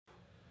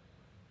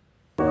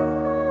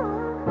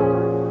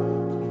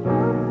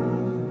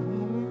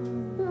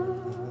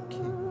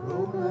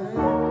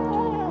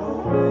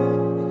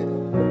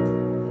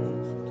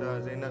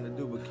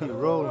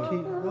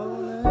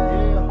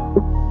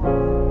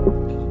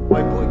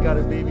White boy got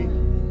it, baby.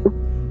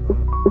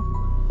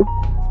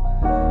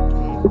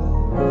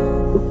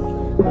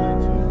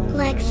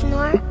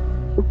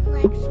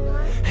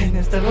 And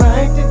it's the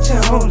life that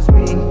chose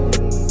me,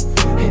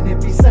 and it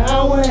be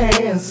sour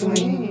and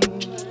sweet.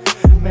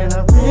 Man,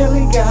 I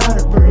really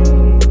gotta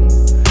breathe,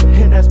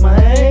 and that's my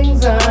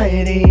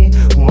anxiety.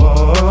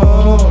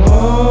 Whoa,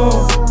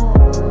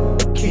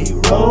 keep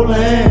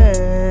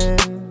rolling.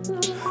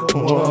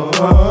 Whoa,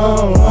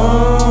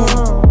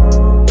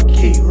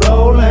 keep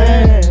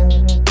rolling.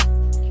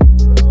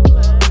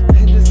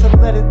 And it's a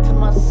letter to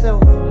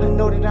myself. I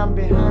know that I'm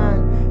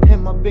behind,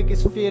 and my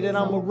biggest fear that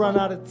I'ma run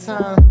out of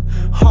time.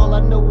 All I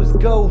know is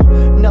go,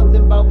 nothing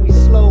about me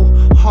slow.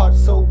 Heart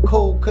so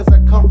cold, cause I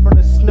come from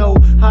the snow.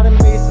 I done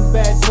made some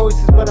bad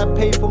choices, but I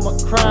paid for my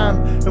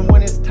crime. And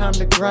when it's time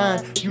to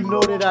grind, you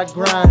know that I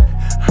grind.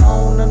 I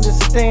don't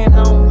understand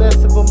how I'm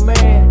less of a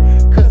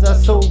man, cause I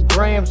sold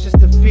grams just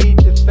to feed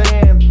the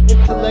fam.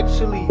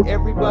 Intellectually,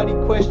 everybody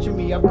question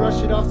me, I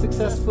brush it off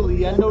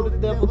successfully. I know the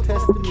devil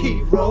tested me.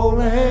 Keep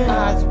rolling,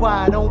 eyes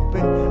wide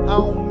open, I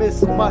don't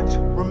miss much.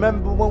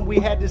 Remember when we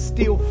had to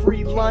steal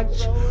free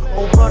lunch?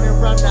 Or running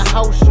around the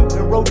house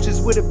shooting roaches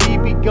with a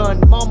BB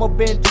gun. Mama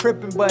been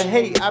tripping, but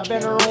hey, I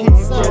been her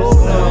own son. Just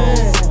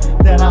know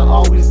that I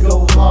always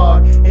go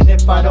hard, and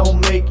if I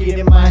don't make it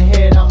in my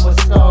head, I'm a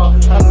star.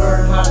 I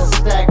learned how to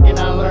stack and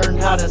I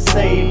learned how to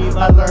save.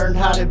 I learned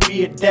how to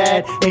be a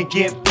dad and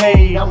get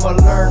paid. I'ma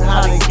learn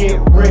how to get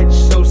rich,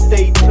 so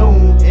stay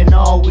tuned and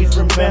always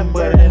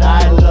remember that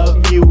I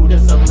love you.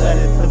 That's a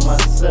letter to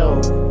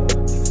myself.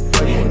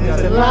 And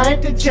it's the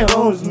life that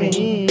chose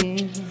me,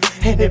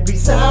 and it be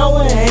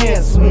sour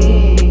and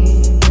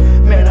sweet.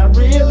 Man, I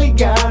really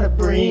gotta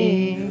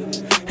breathe.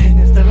 And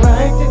it's the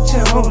life that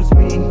chose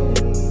me,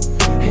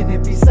 and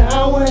it be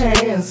sour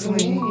and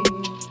sweet.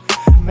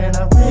 Man,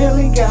 I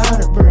really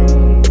gotta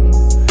breathe,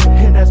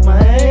 and that's my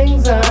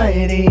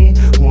anxiety.